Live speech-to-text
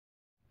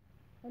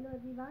Hello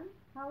everyone,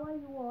 how are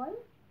you all?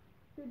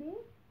 Today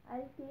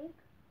I'll take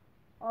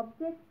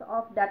objects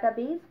of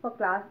database for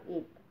class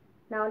 8.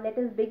 Now let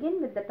us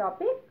begin with the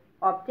topic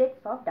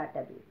objects of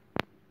database.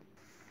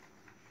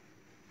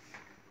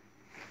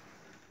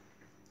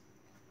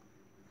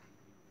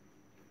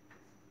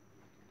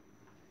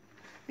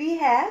 We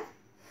have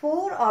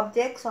 4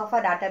 objects of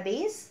a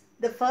database.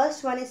 The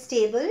first one is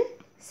table,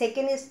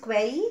 second is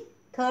query,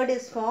 third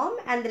is form,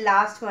 and the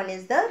last one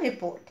is the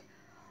report.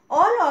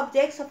 All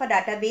objects of a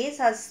database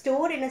are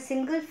stored in a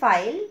single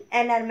file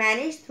and are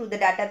managed through the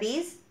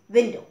database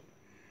window.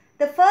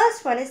 The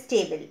first one is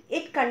table.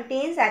 It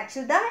contains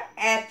the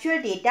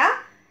actual data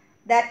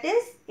that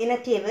is in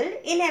a table.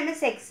 In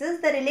MS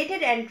Access, the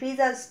related entries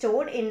are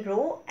stored in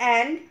row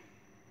and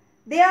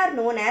they are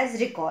known as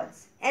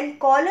records, and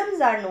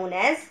columns are known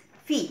as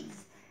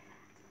fields.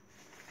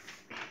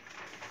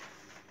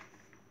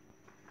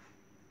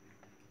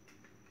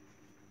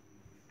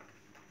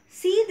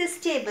 See this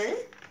table.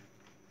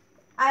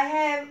 I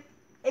have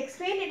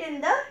explained it in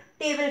the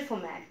table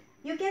format.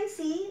 You can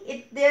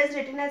see there is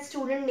written as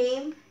student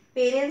name,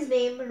 parent's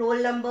name,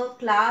 roll number,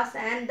 class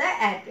and the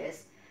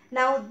address.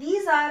 Now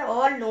these are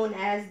all known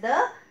as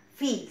the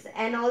fields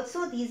and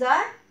also these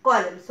are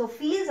columns. So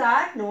fields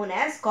are known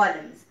as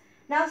columns.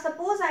 Now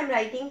suppose I am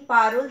writing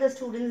Parul, the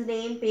student's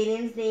name,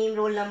 parent's name,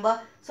 roll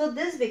number. So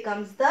this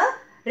becomes the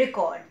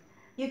record.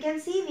 You can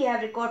see we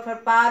have record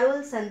for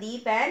Parul,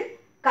 Sandeep and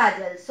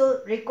Kajal.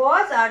 So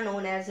records are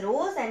known as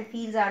rows and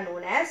fields are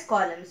known as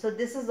columns. So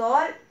this is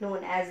all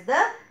known as the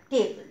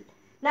table.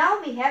 Now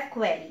we have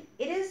query.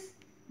 It is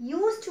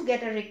used to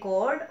get a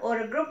record or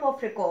a group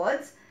of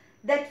records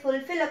that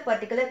fulfill a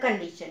particular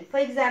condition.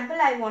 For example,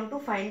 I want to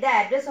find the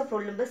address of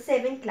roll number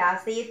 7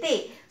 class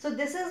 8A. So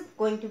this is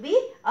going to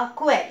be a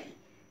query.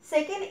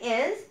 Second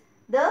is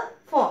the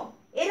form.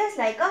 It is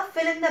like a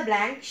fill in the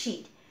blank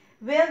sheet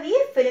where we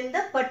fill in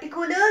the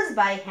particulars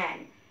by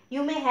hand.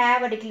 You may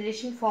have a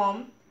declaration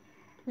form.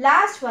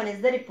 Last one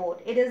is the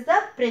report. It is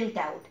the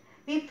printout.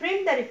 We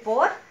print the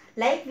report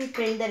like we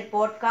print the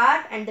report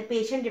card and the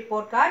patient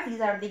report card.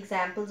 These are the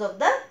examples of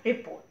the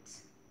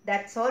reports.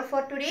 That's all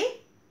for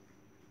today.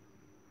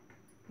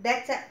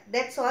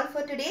 That's all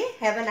for today.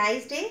 Have a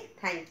nice day.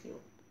 Thank you.